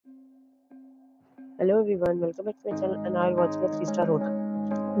Hello everyone, welcome back to my channel and I are watching a 3-star hotel.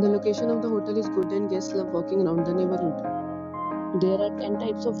 The location of the hotel is good and guests love walking around the neighborhood. There are 10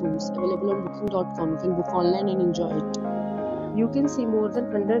 types of rooms available on booking.com. You can book online and enjoy it. You can see more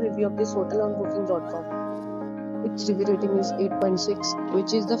than 100 reviews of this hotel on booking.com. Its review rating is 8.6,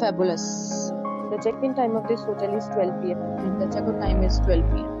 which is the fabulous. The check-in time of this hotel is 12 p.m. and the check-out time is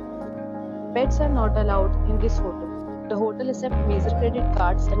 12 p.m. Pets are not allowed in this hotel. The hotel accepts major credit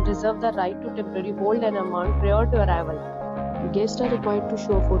cards and reserves the right to temporarily hold an amount prior to arrival. Guests are required to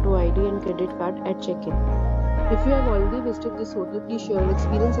show photo ID and credit card at check-in. If you have already visited this hotel, please share your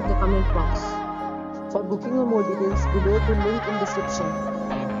experience in the comment box. For booking or more details, below the link in description.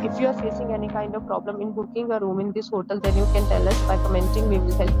 If you are facing any kind of problem in booking a room in this hotel, then you can tell us by commenting. We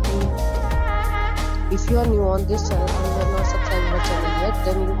will help you. If you are new on this channel and you have not subscribed our channel yet,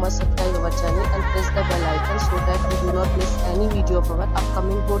 then you must subscribe our channel and press the bell icon so that you do not miss any video of our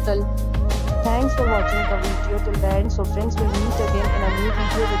upcoming hotel. Thanks for watching the video till the end. So friends, will meet again in a new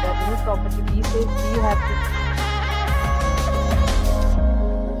video with a new property. Be safe, be happy.